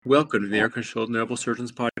Welcome to the American Shoulder and Elbow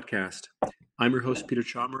Surgeons Podcast. I'm your host, Peter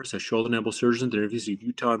Chalmers, a shoulder and elbow surgeon at the University of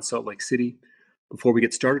Utah in Salt Lake City. Before we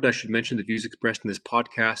get started, I should mention the views expressed in this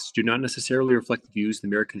podcast do not necessarily reflect the views of the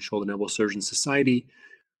American Shoulder and Elbow Surgeons Society,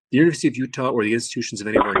 the University of Utah, or the institutions of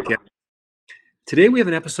any of our guests. Today we have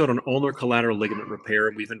an episode on ulnar collateral ligament repair,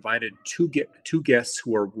 and we've invited two guests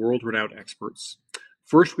who are world-renowned experts.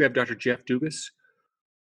 First, we have Dr. Jeff Dugas,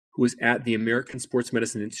 who is at the American Sports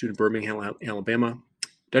Medicine Institute in Birmingham, Alabama.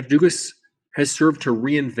 Dr. Dugas has served to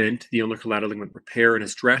reinvent the ulnar collateral ligament repair and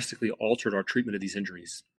has drastically altered our treatment of these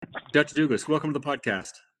injuries. Dr. Dugas, welcome to the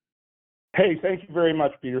podcast. Hey, thank you very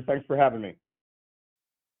much, Peter. Thanks for having me.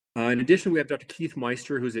 In addition, we have Dr. Keith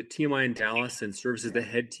Meister, who's at TMI in Dallas and serves as the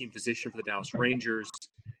head team physician for the Dallas Rangers.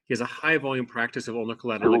 He has a high-volume practice of ulnar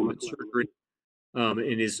collateral ligament surgery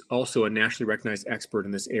and is also a nationally recognized expert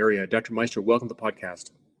in this area. Dr. Meister, welcome to the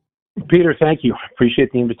podcast. Peter, thank you.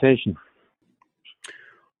 Appreciate the invitation.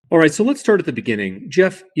 All right, so let's start at the beginning.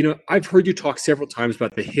 Jeff, I've heard you talk several times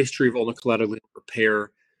about the history of ulnar collateral ligament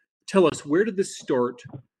repair. Tell us, where did this start?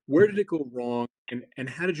 Where did it go wrong? And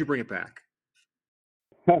how did you bring it back?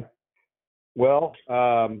 Well,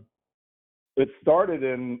 it started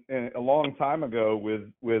in a long time ago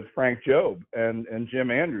with Frank Jobe and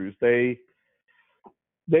Jim Andrews. They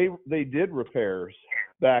did repairs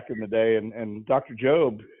back in the day, and Dr.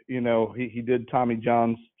 Jobe, he did Tommy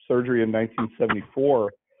John's surgery in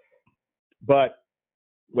 1974. But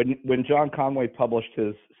when John Conway published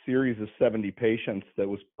his series of 70 patients that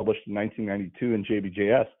was published in 1992 in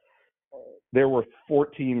JBJS, there were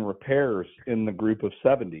 14 repairs in the group of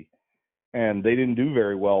 70. And they didn't do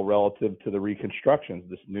very well relative to the reconstructions,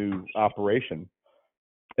 this new operation.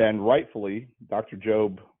 And rightfully, Dr.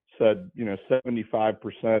 Jobe said,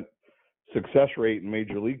 75% success rate in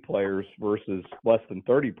major league players versus less than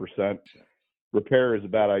 30%. Repair is a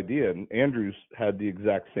bad idea. And Andrews had the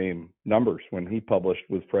exact same numbers when he published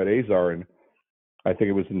with Fred Azar, and I think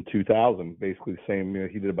it was in 2000, basically the same.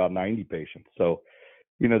 He did about 90 patients. So,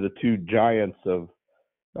 the two giants of,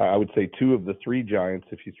 I would say two of the three giants,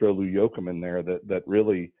 if you throw Lou Yoakum in there, that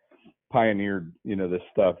really pioneered, this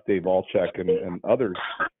stuff, Dave Alchek and others,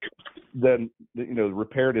 then,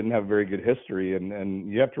 repair didn't have a very good history. And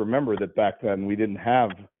you have to remember that back then we didn't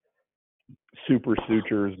have super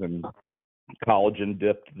sutures and collagen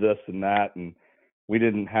dipped this and that, and we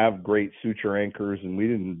didn't have great suture anchors, and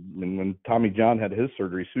when Tommy John had his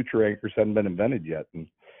surgery, suture anchors hadn't been invented yet, and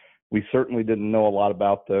we certainly didn't know a lot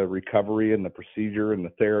about the recovery and the procedure and the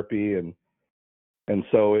therapy, and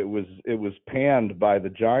so it was panned by the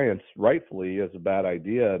giants rightfully as a bad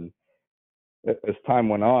idea. And as time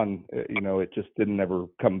went on, it just didn't ever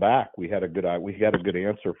come back. We had a good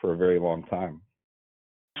answer for a very long time.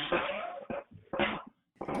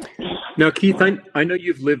 Now, Keith, I know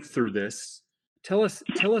you've lived through this. Tell us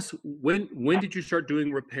when did you start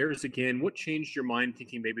doing repairs again? What changed your mind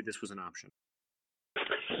thinking maybe this was an option?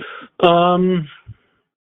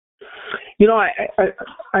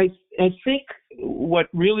 I think what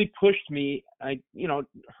really pushed me, I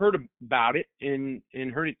heard about it and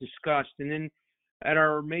heard it discussed, and then at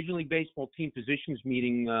our Major League Baseball team physicians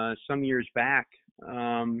meeting some years back,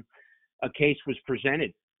 a case was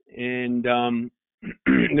presented, and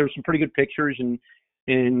there were some pretty good pictures, and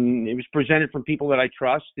it was presented from people that I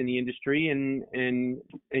trust in the industry, and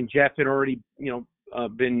Jeff had already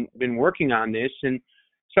been working on this, and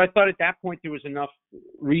so I thought at that point there was enough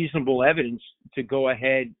reasonable evidence to go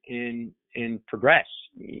ahead and progress.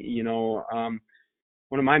 One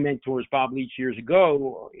of my mentors, Bob Leach, years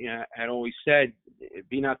ago, had always said,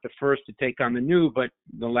 "Be not the first to take on the new, but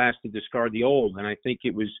the last to discard the old." And I think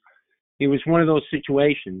it was one of those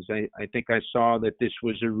situations. I think I saw that this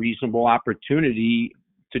was a reasonable opportunity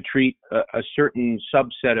to treat a certain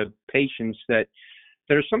subset of patients that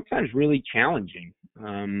are sometimes really challenging.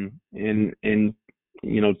 And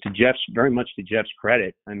very much to Jeff's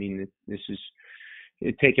credit, I mean, this is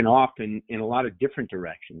taken off in a lot of different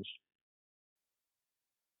directions.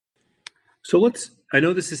 So I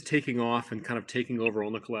know this is taking off and kind of taking over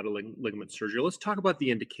ulnar collateral ligament surgery. Let's talk about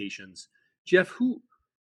the indications. Jeff, who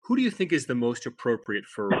do you think is the most appropriate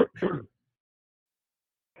for repair?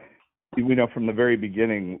 From the very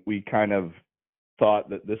beginning, we kind of thought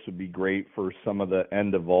that this would be great for some of the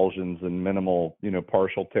end avulsions and minimal,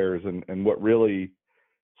 partial tears. And what really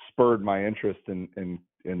spurred my interest in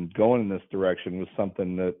going in this direction was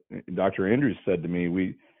something that Dr. Andrews said to me.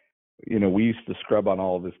 We used to scrub on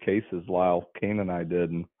all of his cases. Lyle Kane and I did,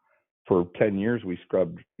 and for 10 years we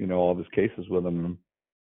scrubbed, all of his cases with him.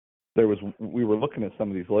 We were looking at some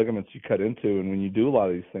of these ligaments you cut into, and when you do a lot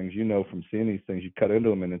of these things, from seeing these things, you cut into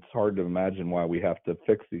them, and it's hard to imagine why we have to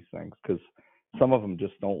fix these things, because some of them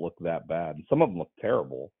just don't look that bad. And some of them look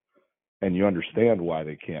terrible, and you understand why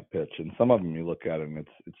they can't pitch. And some of them you look at and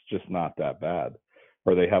it's just not that bad,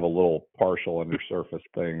 or they have a little partial undersurface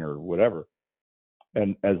thing or whatever.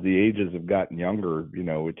 And as the ages have gotten younger,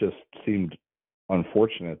 it just seemed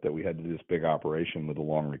unfortunate that we had to do this big operation with a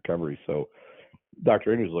long recovery. So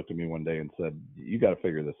Dr. Andrews looked at me one day and said, "You got to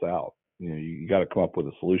figure this out. You got to come up with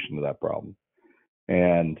a solution to that problem."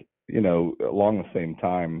 And along the same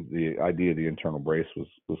time, the idea of the internal brace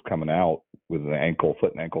was coming out with the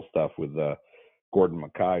foot and ankle stuff with Gordon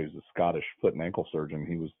Mackay, who's a Scottish foot and ankle surgeon.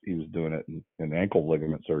 He was doing it in ankle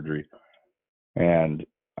ligament surgery, and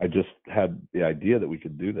I just had the idea that we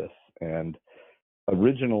could do this. And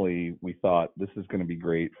originally, we thought this is going to be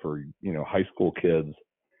great for high school kids.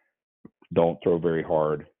 Don't throw very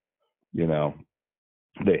hard.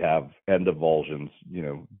 They have end avulsions,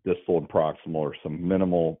 distal and proximal, or some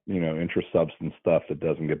minimal, intrasubstance stuff that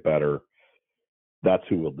doesn't get better. That's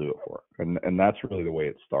who we'll do it for. And that's really the way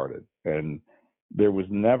it started. And there was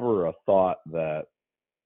never a thought that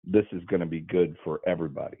this is going to be good for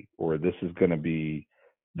everybody, or this is going to be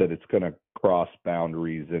that it's going to cross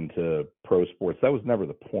boundaries into pro sports. That was never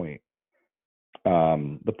the point.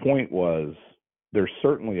 The point was there's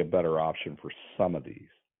certainly a better option for some of these.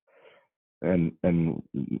 And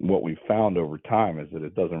what we've found over time is that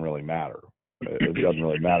it doesn't really matter. It doesn't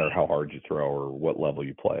really matter how hard you throw or what level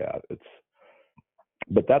you play at.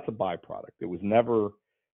 But that's a byproduct. It was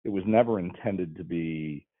never intended to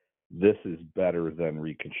be this is better than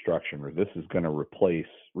reconstruction, or this is going to replace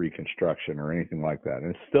reconstruction, or anything like that.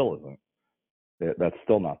 And it still isn't. That's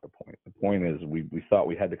still not the point. The point is we thought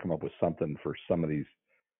we had to come up with something for some of these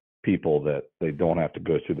people that they don't have to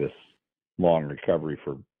go through this long recovery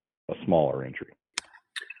for a smaller injury.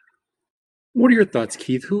 What are your thoughts,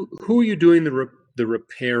 Keith? Who are you doing the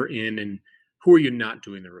repair in, and who are you not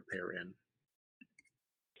doing the repair in?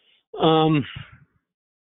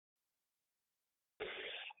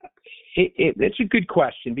 It's a good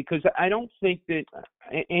question, because I don't think that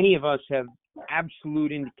any of us have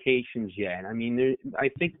absolute indications yet. I mean, I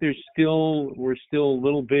think we're still a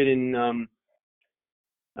little bit in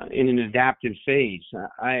an adaptive phase.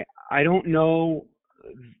 I don't know.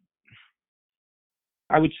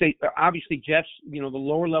 I would say, obviously, Jeff's, the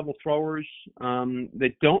lower level throwers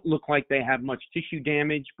that don't look like they have much tissue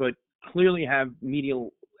damage, but clearly have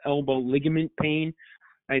medial elbow ligament pain,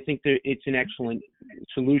 I think that it's an excellent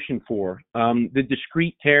solution for. The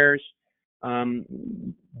discrete tears,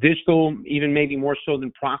 distal, even maybe more so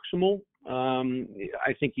than proximal,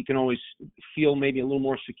 I think you can always feel maybe a little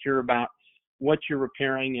more secure about what you're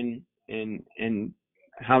repairing and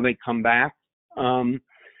how they come back.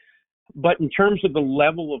 But in terms of the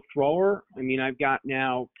level of thrower, I mean, I've got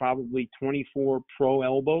now probably 24 pro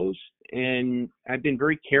elbows, and I've been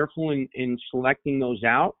very careful in selecting those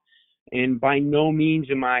out. And by no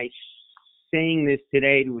means am I saying this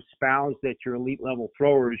today to espouse that your elite level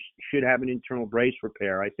throwers should have an internal brace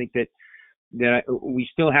repair. I think that we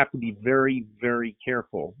still have to be very, very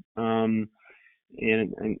careful. And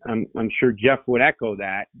I'm sure Jeff would echo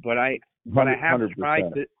that, but I have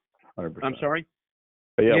tried to. 100%. I'm sorry.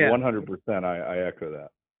 Yeah, 100%. I echo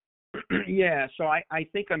that. Yeah, so I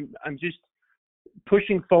think I'm just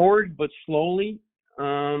pushing forward, but slowly.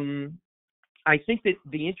 I think that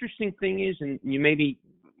the interesting thing is, and you maybe,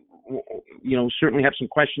 certainly have some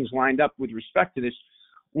questions lined up with respect to this.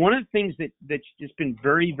 One of the things that's just been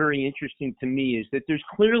very, very interesting to me is that there's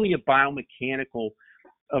clearly a biomechanical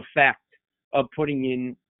effect of putting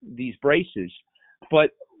in these braces.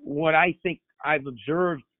 But what I think I've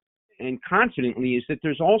observed, and confidently, is that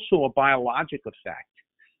there's also a biologic effect.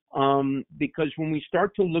 Because when we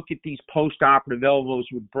start to look at these post-operative elbows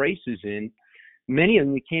with braces in, many of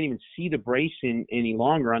them, you can't even see the brace in any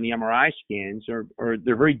longer on the MRI scans, or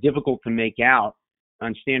they're very difficult to make out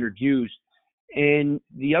on standard views. And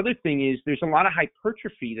the other thing is there's a lot of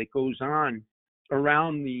hypertrophy that goes on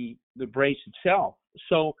around the brace itself.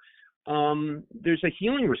 So there's a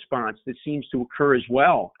healing response that seems to occur as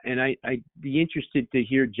well. And I'd be interested to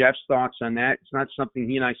hear Jeff's thoughts on that. It's not something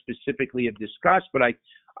he and I specifically have discussed, but I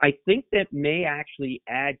think that may actually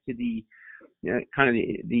add to the kind of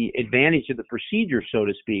the advantage of the procedure, so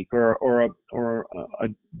to speak, or a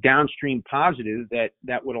downstream positive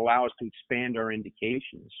that would allow us to expand our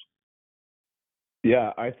indications.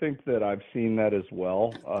 Yeah, I think that I've seen that as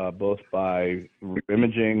well, both by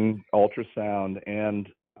imaging, ultrasound, and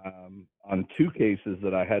on two cases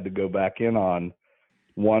that I had to go back in on,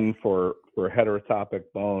 one for heterotopic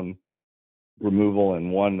bone removal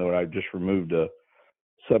and one that I just removed a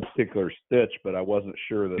subarticular stitch, but I wasn't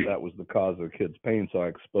sure that was the cause of the kid's pain, so I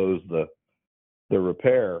exposed the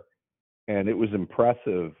repair. and it was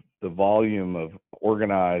impressive, the volume of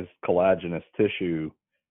organized collagenous tissue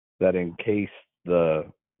that encased the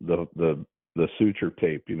suture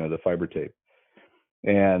tape, the fiber tape.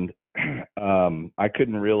 And I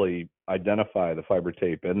couldn't really identify the fiber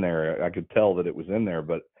tape in there. I could tell that it was in there,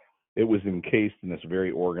 but it was encased in this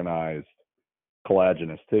very organized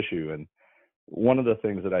collagenous tissue. And one of the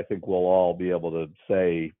things that I think we'll all be able to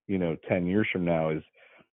say, 10 years from now is,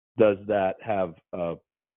 does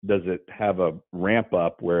it have a ramp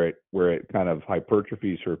up where it kind of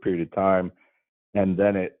hypertrophies for a period of time and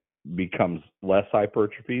then it becomes less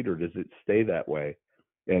hypertrophied, or does it stay that way?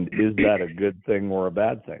 And is that a good thing or a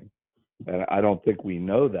bad thing? And I don't think we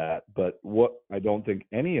know that, but what I don't think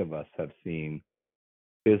any of us have seen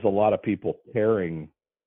is a lot of people tearing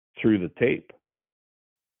through the tape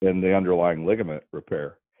and the underlying ligament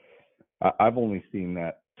repair. I've only seen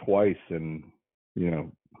that twice in,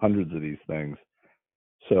 hundreds of these things.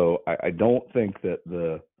 So I don't think that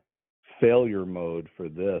the failure mode for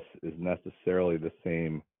this is necessarily the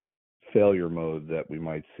same failure mode that we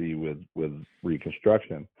might see with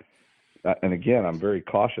reconstruction. And again, I'm very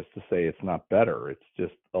cautious to say it's not better. It's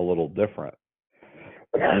just a little different.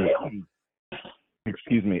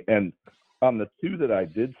 Excuse me. And on the two that I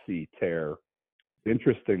did see tear,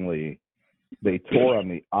 interestingly, they tore on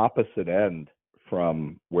the opposite end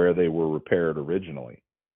from where they were repaired originally,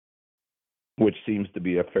 which seems to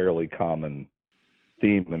be a fairly common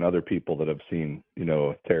theme in other people that have seen,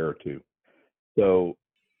 a tear or two. So,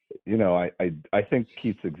 I think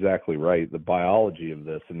Keith's exactly right. The biology of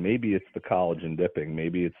this, and maybe it's the collagen dipping,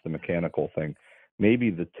 maybe it's the mechanical thing, maybe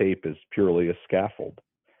the tape is purely a scaffold.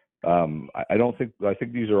 I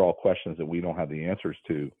think these are all questions that we don't have the answers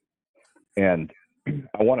to. And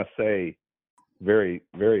I want to say very,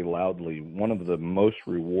 very loudly, one of the most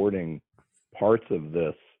rewarding parts of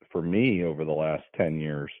this for me over the last 10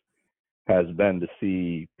 years has been to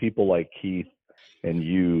see people like Keith and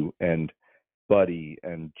you and Buddy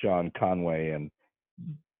and John Conway and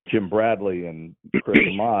Jim Bradley and Chris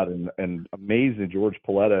Ahmad and amazing George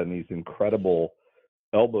Paletta and these incredible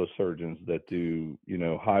elbow surgeons that do,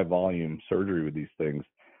 high volume surgery with these things,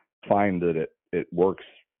 find that it works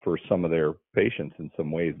for some of their patients in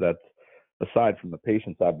some ways. That's, aside from the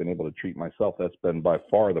patients I've been able to treat myself, that's been by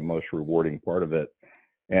far the most rewarding part of it.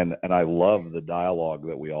 And I love the dialogue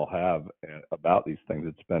that we all have about these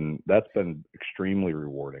things. That's been extremely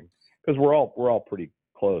rewarding because we're all pretty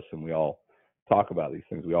close and we all talk about these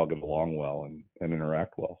things. We all get along well and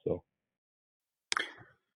interact well. So.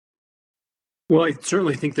 Well, I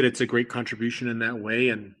certainly think that it's a great contribution in that way.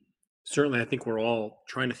 And certainly I think we're all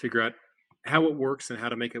trying to figure out how it works and how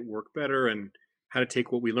to make it work better and how to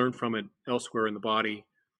take what we learn from it elsewhere in the body.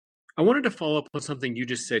 I wanted to follow up on something you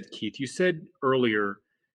just said, Keith. You said earlier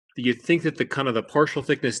that you think that the partial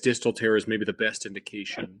thickness distal tear is maybe the best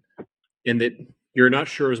indication and that you're not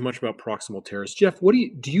sure as much about proximal tears. Jeff,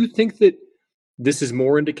 do you think that this is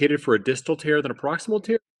more indicated for a distal tear than a proximal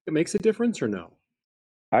tear? It makes a difference or no?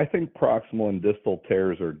 I think proximal and distal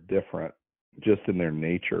tears are different just in their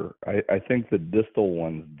nature. I think the distal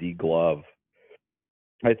ones deglove.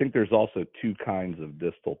 I think there's also two kinds of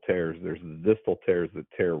distal tears. There's the distal tears that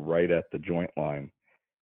tear right at the joint line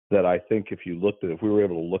that I think if we were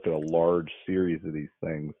able to look at a large series of these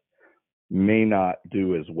things, may not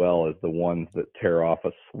do as well as the ones that tear off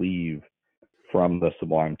a sleeve from the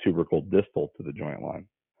sublime tubercle distal to the joint line.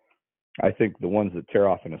 I think the ones that tear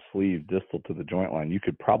off in a sleeve distal to the joint line, you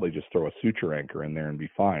could probably just throw a suture anchor in there and be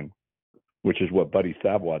fine, which is what Buddy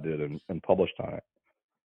Savoie did and published on it.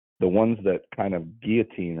 The ones that kind of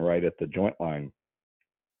guillotine right at the joint line,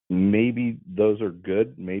 maybe those are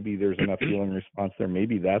good. Maybe there's enough healing response there.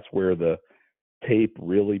 Maybe that's where the tape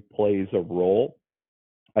really plays a role.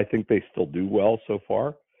 I think they still do well so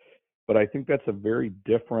far, but I think that's a very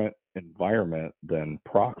different environment than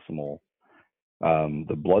proximal.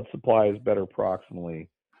 The blood supply is better proximally.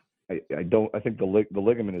 I think the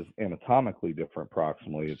ligament is anatomically different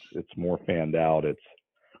proximally. It's more fanned out.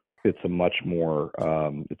 It's a much more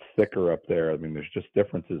it's thicker up there. I mean, there's just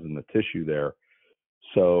differences in the tissue there.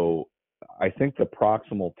 So I think the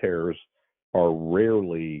proximal tears are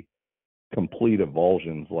rarely complete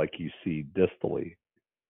avulsions like you see distally.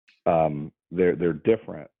 They're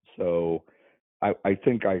different. So I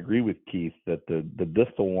think I agree with Keith that the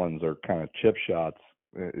distal ones are kind of chip shots.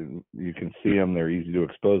 You can see them; they're easy to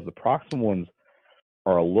expose. The proximal ones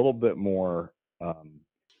are a little bit more.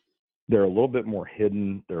 They're a little bit more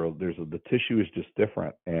hidden. The tissue is just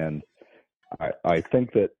different, and I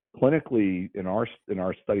think that clinically in our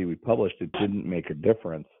study we published, it didn't make a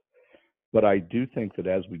difference. But I do think that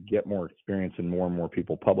as we get more experience and more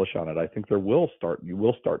people publish on it, I think you will start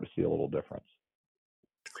to see a little difference.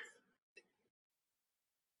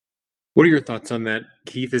 What are your thoughts on that,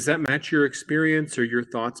 Keith? Does that match your experience or your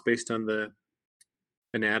thoughts based on the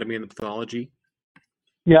anatomy and the pathology?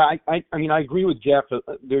 Yeah, I mean, I agree with Jeff.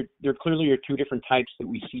 There clearly are two different types that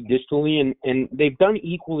we see distally, and they've done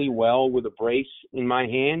equally well with a brace in my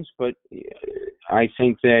hands. But I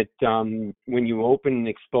think that when you open and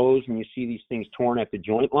expose and you see these things torn at the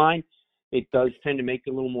joint line, it does tend to make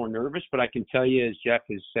you a little more nervous. But I can tell you, as Jeff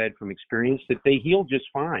has said from experience, that they heal just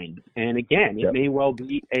fine. And again, it may well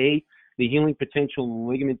be the healing potential of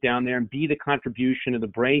the ligament down there, and B, the contribution of the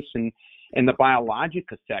brace and the biologic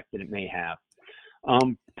effect that it may have.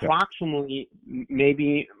 Proximally,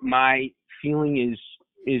 maybe my feeling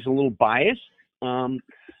is a little biased,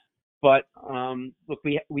 but look,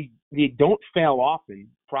 we don't fail often,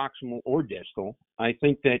 proximal or distal. I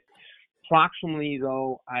think that proximally,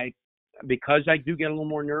 though, because I do get a little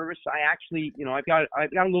more nervous, I actually, I've got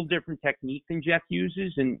a little different technique than Jeff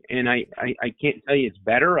uses, and I can't tell you it's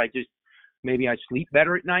better. Maybe I sleep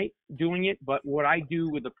better at night doing it. But what I do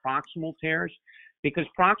with the proximal tears, because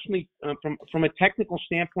proximally, from a technical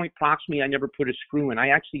standpoint, proximally I never put a screw in. I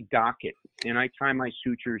actually dock it, and I tie my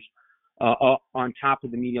sutures up on top of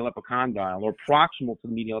the medial epicondyle, or proximal to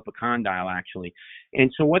the medial epicondyle, actually.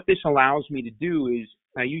 And so what this allows me to do is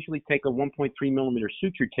I usually take a 1.3 millimeter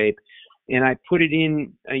suture tape, and I put it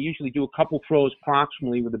in. I usually do a couple throws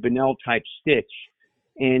proximally with a Bunnell type stitch.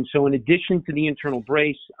 And so in addition to the internal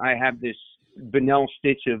brace, I have this Bunnell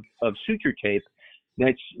stitch of suture tape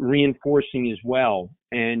that's reinforcing as well.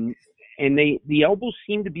 And the elbows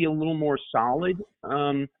seem to be a little more solid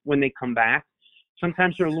when they come back.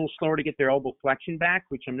 Sometimes they're a little slower to get their elbow flexion back,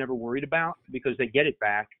 which I'm never worried about because they get it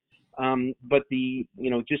back. But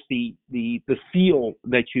just the feel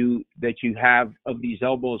that you have of these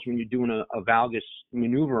elbows when you're doing a valgus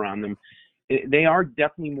maneuver on them, they are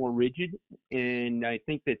definitely more rigid, and I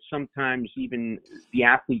think that sometimes even the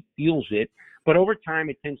athlete feels it. But over time,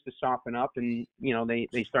 it tends to soften up, and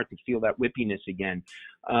they start to feel that whippiness again.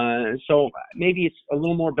 So maybe it's a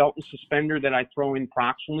little more belt and suspender that I throw in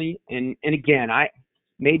proximally, and again,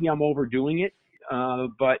 maybe I'm overdoing it,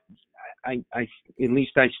 but I at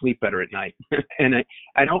least I sleep better at night. And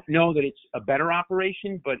I don't know that it's a better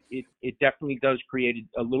operation, but it definitely does create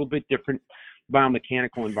a little bit different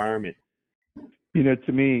biomechanical environment.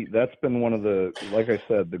 To me, that's been one of like I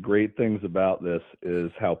said, the great things about this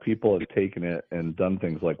is how people have taken it and done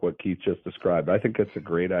things like what Keith just described. I think it's a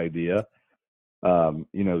great idea.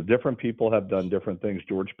 Different people have done different things.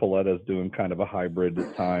 George Paletta is doing kind of a hybrid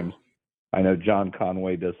at times. I know John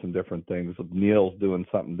Conway does some different things. Neil's doing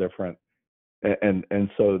something different. And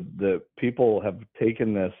so the people have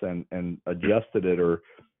taken this and adjusted it or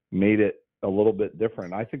made it a little bit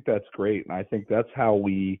different. I think that's great. And I think that's how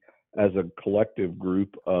we, as a collective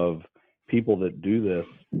group of people that do this,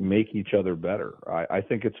 make each other better. I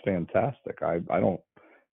think it's fantastic. I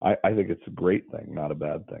think it's a great thing, not a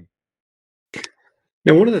bad thing.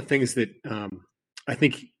 Now, one of the things that I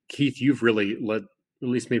think, Keith, you've really led, at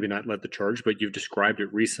least maybe not led the charge, but you've described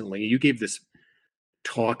it recently. You gave this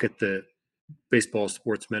talk at the baseball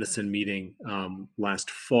sports medicine meeting last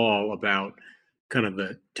fall about kind of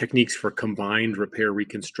the techniques for combined repair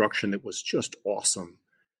reconstruction that was just awesome.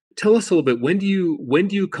 Tell us a little bit, when do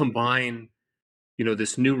you combine,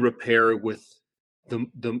 this new repair with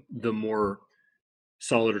the more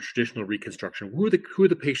solid or traditional reconstruction? Who are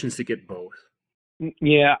the patients that get both?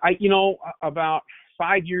 Yeah, about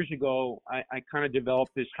 5 years ago, I kind of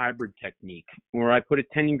developed this hybrid technique where I put a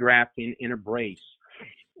tendon graft in a brace,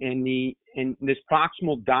 and this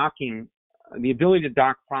proximal docking, the ability to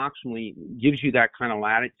dock proximally gives you that kind of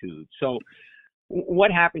latitude. So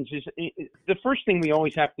what happens is the first thing we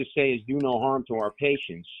always have to say is do no harm to our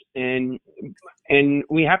patients, and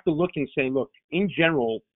we have to look and say, look, in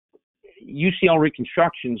general, UCL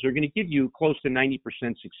reconstructions are going to give you close to 90%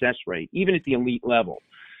 success rate, even at the elite level,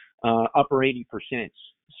 upper 80%.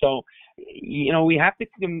 So, we have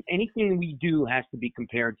to, anything we do has to be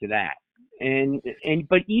compared to that.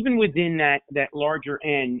 But even within that larger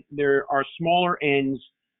end, there are smaller ends,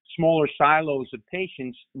 smaller silos of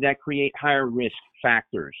patients that create higher risk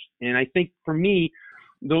factors. And I think for me,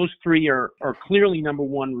 those three are clearly number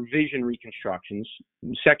one, revision reconstructions,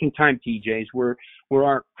 second time TJs, where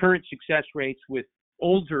our current success rates with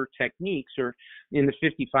older techniques are in the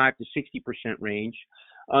 55 to 60% range.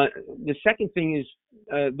 The second thing is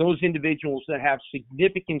those individuals that have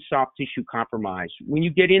significant soft tissue compromise. When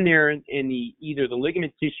you get in there and either the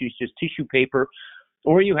ligament tissue is just tissue paper,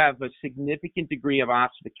 or you have a significant degree of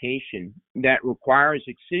ossification that requires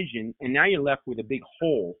excision, and now you're left with a big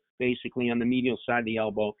hole, basically, on the medial side of the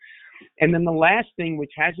elbow. And then the last thing,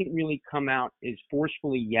 which hasn't really come out as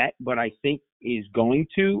forcefully yet, but I think is going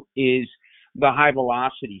to, is the high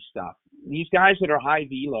velocity stuff. These guys that are high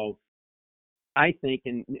velo, I think,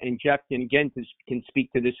 and Jeff can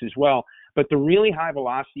speak to this as well, but the really high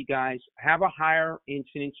velocity guys have a higher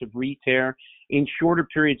incidence of re-tear in shorter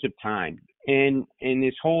periods of time. And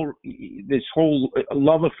this whole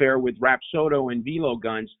love affair with Rapsodo and velo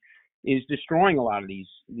guns is destroying a lot of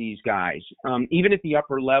these guys, even at the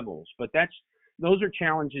upper levels. But those are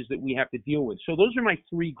challenges that we have to deal with. So those are my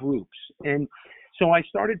three groups. And so I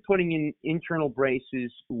started putting in internal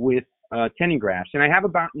braces with tendon grafts, and I have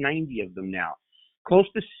about 90 of them now. Close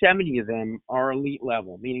to 70 of them are elite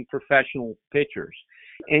level, meaning professional pitchers.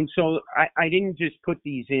 And so I didn't just put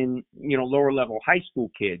these in, lower level high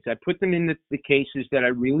school kids. I put them in the cases that I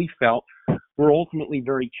really felt were ultimately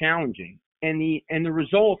very challenging. And the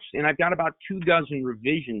results, and I've got about 24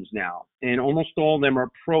 revisions now, and almost all of them are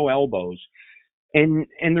pro elbows. And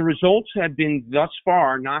the results have been thus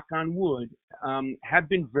far, knock on wood, have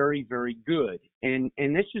been very, very good. And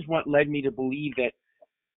this is what led me to believe that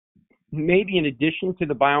maybe in addition to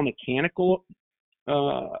the biomechanical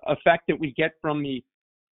effect that we get from the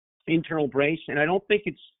internal brace, and I don't think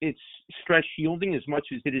it's stress shielding as much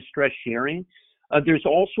as it is stress sharing, there's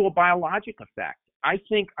also a biologic effect. I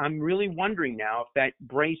think I'm really wondering now if that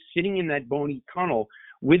brace sitting in that bony tunnel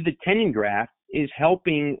with the tendon graft is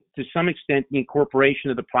helping to some extent the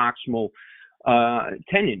incorporation of the proximal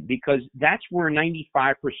tendon, because that's where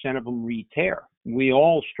 95% of them re-tear. We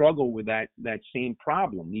all struggle with that same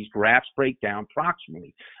problem. These grafts break down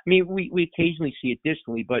proximally. I mean, we occasionally see it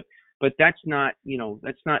distally, but that's not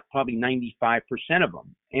probably 95% of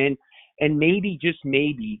them. And maybe, just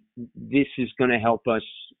maybe, this is going to help us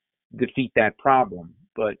defeat that problem.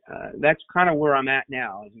 But that's kind of where I'm at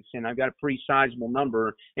now. As I said, I've got a pretty sizable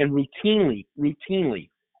number, and routinely,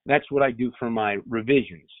 that's what I do for my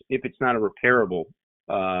revisions, if it's not a repairable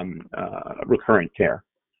recurrent tear.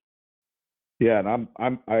 Yeah,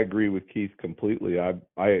 and I agree with Keith completely.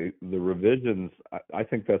 The revisions, I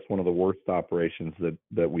think that's one of the worst operations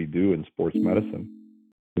that we do in sports medicine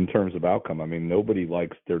in terms of outcome. I mean, nobody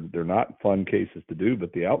likes, they're not fun cases to do,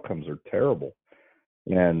 but the outcomes are terrible.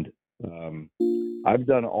 And I've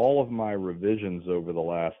done all of my revisions over the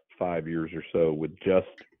last 5 years or so with just,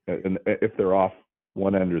 and if they're off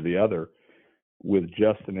one end or the other, with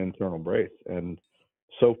just an internal brace. And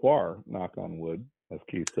so far, knock on wood, as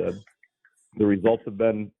Keith said, the results have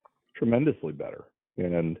been tremendously better,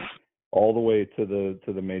 and all the way to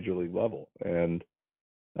the major league level. And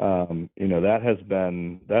that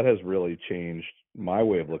has really changed my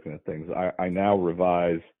way of looking at things. I now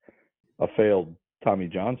revise a failed Tommy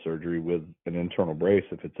John surgery with an internal brace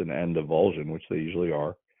if it's an end avulsion, which they usually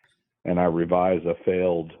are, and I revise a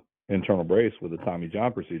failed internal brace with a Tommy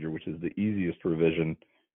John procedure, which is the easiest revision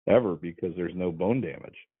ever because there's no bone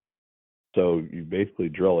damage. So you basically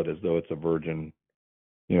drill it as though it's a virgin,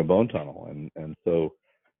 bone tunnel. And so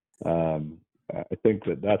I think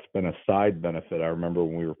that's been a side benefit. I remember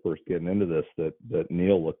when we were first getting into this, that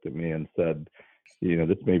Neil looked at me and said,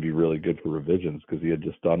 this may be really good for revisions, because he had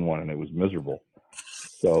just done one and it was miserable.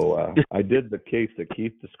 So I did the case that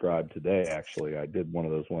Keith described today, actually. I did one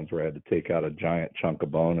of those ones where I had to take out a giant chunk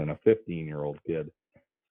of bone in a 15-year-old kid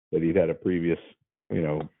that he'd had a previous,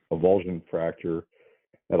 avulsion fracture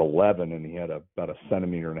at 11, and he had about a 1.5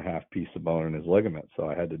 centimeter piece of bone in his ligament. So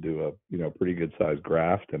I had to do a pretty good sized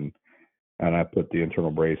graft, and I put the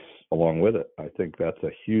internal brace along with it. I think that's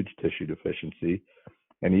a huge tissue deficiency,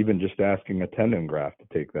 and even just asking a tendon graft to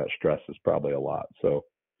take that stress is probably a lot. So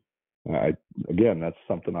that's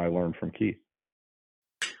something I learned from Keith.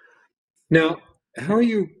 Now, how are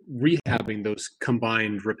you rehabbing those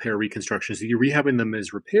combined repair reconstructions? Are you rehabbing them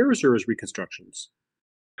as repairs or as reconstructions?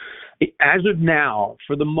 As of now,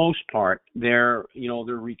 for the most part, they're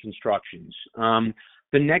reconstructions.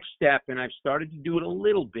 The next step, and I've started to do it a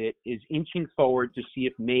little bit, is inching forward to see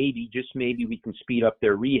if maybe, just maybe, we can speed up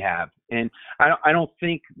their rehab. And I don't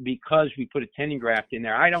think, because we put a tendon graft in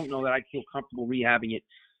there, I don't know that I'd feel comfortable rehabbing it,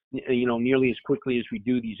 nearly as quickly as we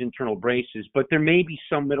do these internal braces. But there may be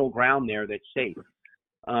some middle ground there that's safe.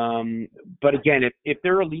 But again, if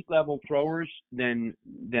they're elite level throwers, then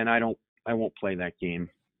I won't play that game.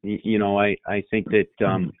 I think that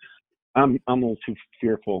I'm a little too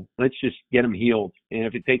fearful. Let's just get them healed, and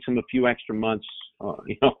if it takes them a few extra months,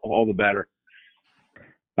 all the better.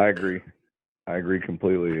 I agree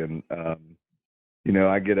completely. And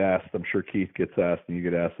I get asked, I'm sure Keith gets asked, and you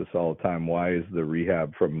get asked this all the time, why is the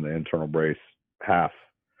rehab from the internal brace half.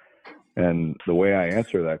 And the way I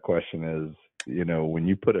answer that question is, when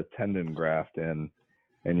you put a tendon graft in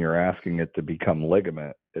and you're asking it to become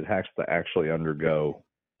ligament, it has to actually undergo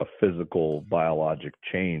a physical biologic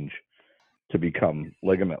change to become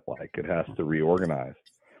ligament-like. It has to reorganize.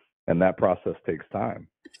 And that process takes time.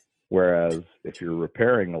 Whereas if you're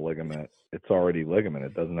repairing a ligament, it's already ligament.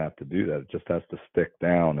 It doesn't have to do that. It just has to stick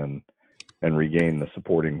down and regain the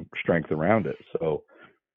supporting strength around it. So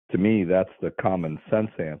to me, that's the common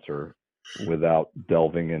sense answer without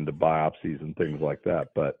delving into biopsies and things like that.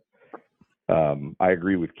 But I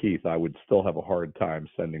agree with Keith. I would still have a hard time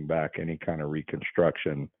sending back any kind of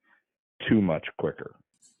reconstruction too much quicker.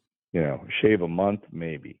 Shave a month,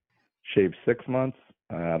 maybe. Shave 6 months,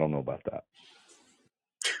 I don't know about that.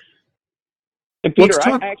 And Peter,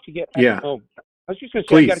 I actually get. Yeah. I was just going to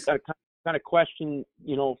say, Please. I got a kind of question,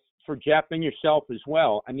 for Jeff and yourself as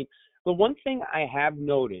well. I mean, the one thing I have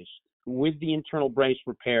noticed with the internal brace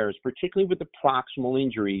repairs, particularly with the proximal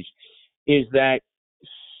injuries, is that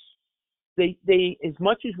they as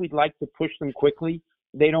much as we'd like to push them quickly,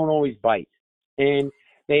 they don't always bite, and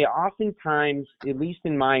they oftentimes, at least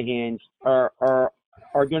in my hands, are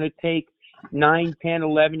going to take 9, 10,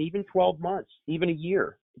 11, even 12 months, even a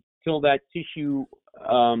year, till that tissue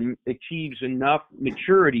achieves enough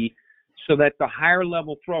maturity so that the higher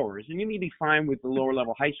level throwers, and you may be fine with the lower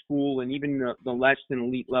level high school and even the less than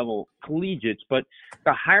elite level collegiates, but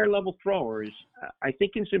the higher level throwers, I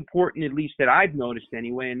think it's important, at least that I've noticed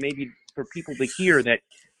anyway, and maybe for people to hear, that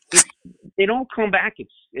they don't come back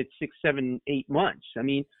at 6, 7, 8 months. I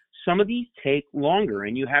mean, some of these take longer,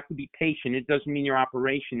 and you have to be patient. It doesn't mean your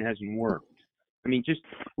operation hasn't worked. I mean, just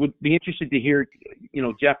would be interested to hear,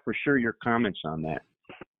 Jeff, for sure, your comments on that.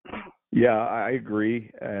 Yeah, I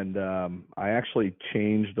agree. And I actually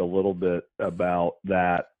changed a little bit about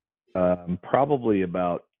that probably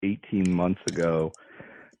about 18 months ago.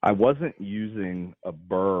 I wasn't using a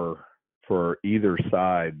burr for either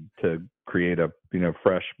side to create a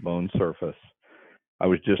fresh bone surface. I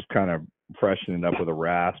was just kind of freshening up with a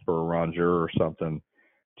rasp or a rongeur or something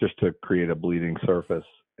just to create a bleeding surface.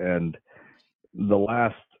 And the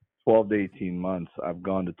last 12 to 18 months, I've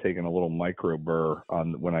gone to taking a little micro burr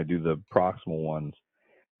on when I do the proximal ones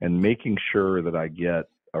and making sure that I get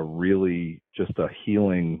a really just a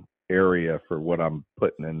healing area for what I'm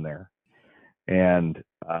putting in there. And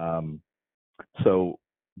so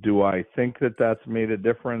do I think that that's made a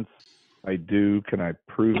difference? I do. Can I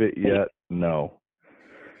prove it yet? No.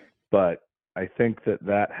 But I think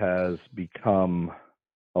that has become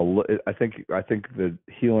I think the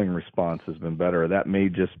healing response has been better. That may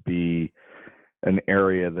just be an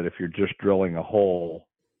area that if you're just drilling a hole,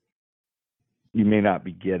 you may not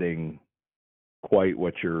be getting quite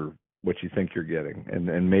what you think you're getting,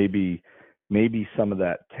 and maybe some of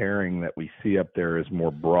that tearing that we see up there is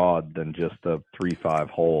more broad than just a 3-5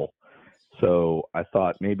 hole. So I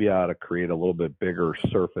thought maybe I ought to create a little bit bigger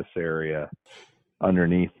surface area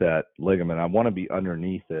underneath that ligament. I want to be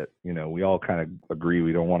underneath it. We all kind of agree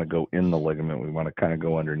we don't want to go in the ligament. We want to kind of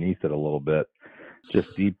go underneath it a little bit,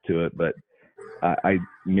 just deep to it. But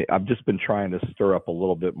I've just been trying to stir up a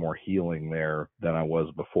little bit more healing there than I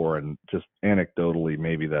was before. And just anecdotally,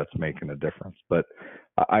 maybe that's making a difference. But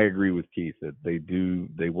I agree with Keith that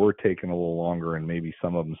they were taking a little longer, and maybe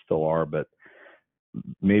some of them still are, but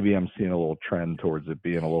maybe I'm seeing a little trend towards it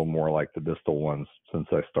being a little more like the distal ones since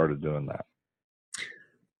I started doing that.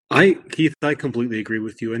 Keith, I completely agree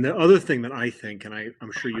with you. And the other thing that I think, and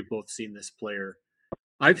I'm sure you've both seen this player,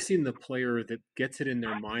 I've seen the player that gets it in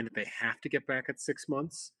their mind that they have to get back at 6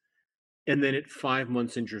 months, and then at 5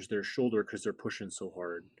 months injures their shoulder because they're pushing so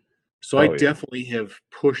hard. So I definitely have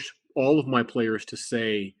pushed all of my players to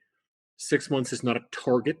say 6 months is not a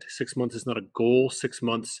target. 6 months is not a goal. 6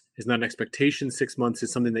 months is not an expectation. 6 months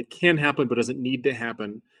is something that can happen but doesn't need to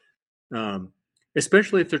happen.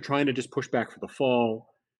 Especially if they're trying to just push back for the fall.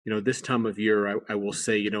 This time of year, I will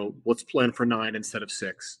say, let's plan for 9 instead of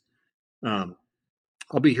 6.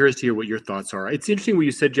 I'll be curious to hear what your thoughts are. It's interesting what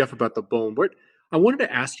you said, Jeff, about the bone. I wanted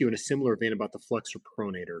to ask you in a similar vein about the flexor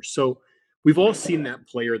pronator. So we've all seen that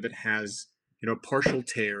player that has, partial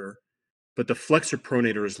tear, but the flexor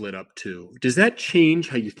pronator is lit up too. Does that change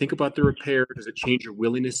how you think about the repair? Does it change your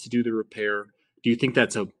willingness to do the repair? Do you think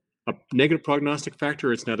that's a negative prognostic factor,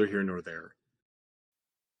 or it's neither here nor there?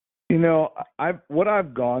 What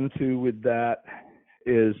I've gone to with that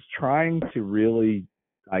is trying to really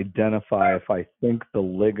identify if I think the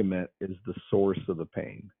ligament is the source of the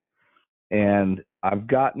pain. And I've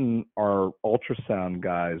gotten our ultrasound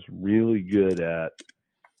guys really good at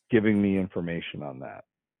giving me information on that.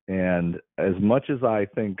 And as much as I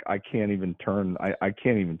think I can't even turn the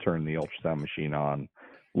ultrasound machine on,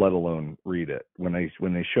 let alone read it. When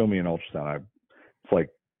they show me an ultrasound, it's like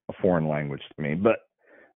a foreign language to me. But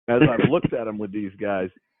as I've looked at them with these guys,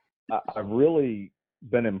 I've really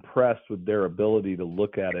been impressed with their ability to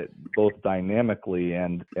look at it both dynamically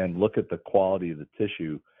and look at the quality of the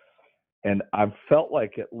tissue. And I've felt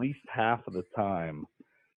like at least half of the time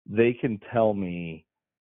they can tell me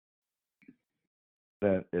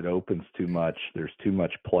that it opens too much, there's too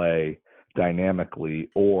much play dynamically,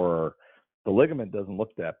 or the ligament doesn't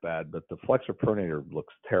look that bad, but the flexor pronator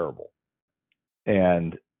looks terrible.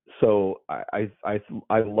 And so I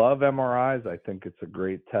love MRIs. I think it's a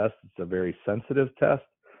great test. It's a very sensitive test.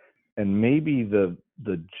 And maybe the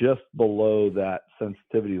just below that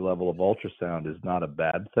sensitivity level of ultrasound is not a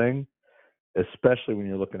bad thing, especially when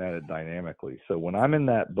you're looking at it dynamically. So when I'm in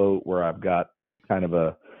that boat where I've got kind of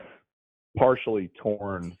a partially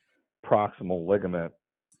torn proximal ligament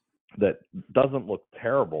that doesn't look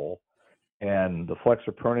terrible and the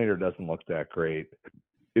flexor pronator doesn't look that great,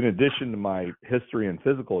 in addition to my history and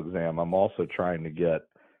physical exam, I'm also trying to get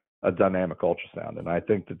a dynamic ultrasound. And I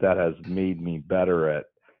think that has made me better at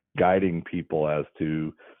guiding people as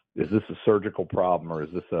to, is this a surgical problem or is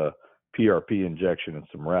this a PRP injection and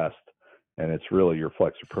some rest? And it's really your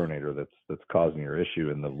flexor pronator that's causing your issue,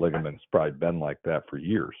 and the ligament's probably been like that for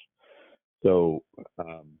years. So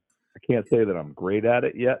I can't say that I'm great at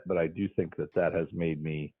it yet, but I do think that has made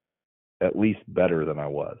me at least better than I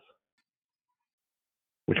was,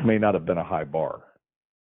 which may not have been a high bar.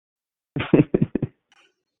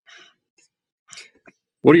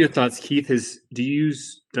 What are your thoughts, Keith? Do you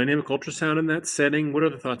use dynamic ultrasound in that setting? What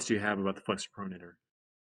other thoughts do you have about the flexor pronator?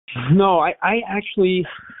 No, I actually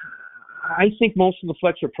think most of the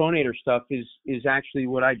flexor pronator stuff is actually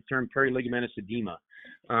what I term periligamentous edema.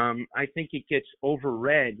 I think it gets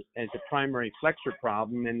overread as a primary flexor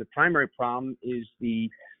problem, and the primary problem is the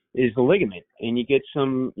ligament. And you get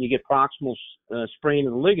proximal sprain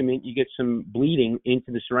of the ligament, you get some bleeding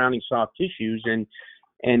into the surrounding soft tissues,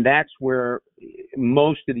 and that's where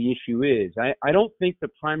most of the issue is. I don't think the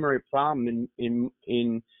primary problem in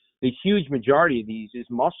the huge majority of these is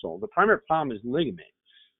muscle. The primary problem is ligament.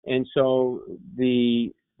 And so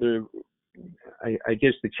I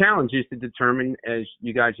guess the challenge is to determine, as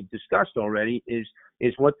you guys have discussed already, is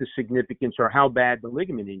what the significance or how bad the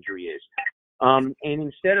ligament injury is. And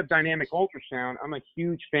instead of dynamic ultrasound, I'm a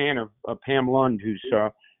huge fan of Pam Lund, who's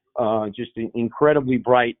just an incredibly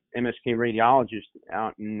bright MSK radiologist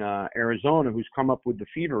out in Arizona, who's come up with the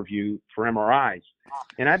fever view for MRIs.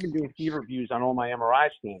 And I've been doing fever views on all my MRI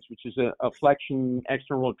scans, which is a flexion,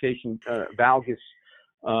 external rotation, valgus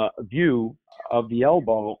view of the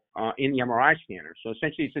elbow in the MRI scanner. So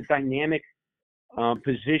essentially it's a dynamic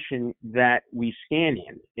position that we scan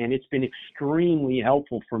in, and it's been extremely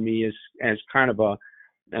helpful for me as kind of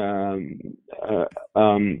an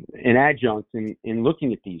adjunct in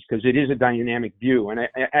looking at these, because it is a dynamic view. And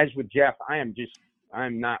as with Jeff, I'm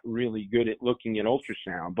not really good at looking at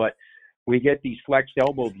ultrasound, but we get these flexed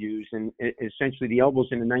elbow views, and essentially the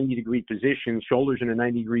elbow's in a 90-degree position, shoulders in a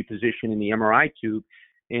 90-degree position in the MRI tube,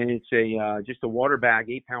 and it's just a water bag,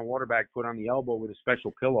 8-pound water bag put on the elbow with a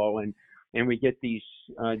special pillow, and we get these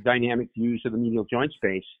dynamic views of the medial joint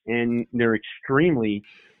space, and they're extremely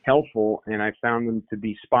helpful, and I found them to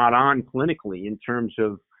be spot on clinically in terms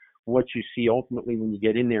of what you see ultimately when you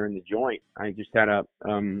get in there in the joint. I just had a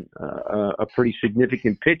pretty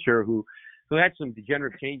significant pitcher who had some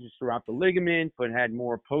degenerative changes throughout the ligament, but had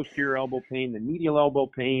more posterior elbow pain than medial elbow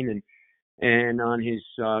pain, and on his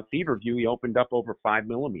fever view, he opened up over 5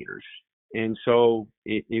 millimeters. And so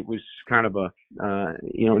it was kind of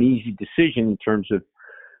an easy decision in terms of,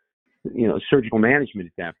 surgical management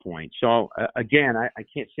at that point. So again, I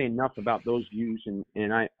can't say enough about those views, and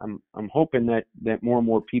I'm hoping that more and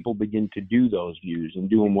more people begin to do those views and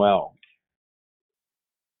do them well.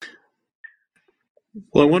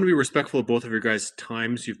 Well, I want to be respectful of both of your guys'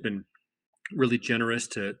 times. You've been really generous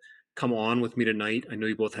to come on with me tonight. I know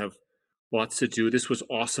you both have lots to do. This was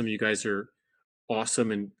awesome. You guys are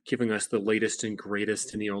awesome in giving us the latest and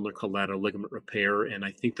greatest in the ulnar collateral ligament repair, and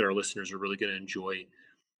I think that our listeners are really going to enjoy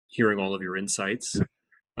hearing all of your insights.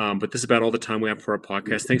 But this is about all the time we have for our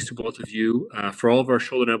podcast. Thanks to both of you. For all of our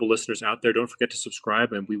shoulder and elbow listeners out there, don't forget to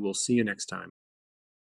subscribe, and we will see you next time.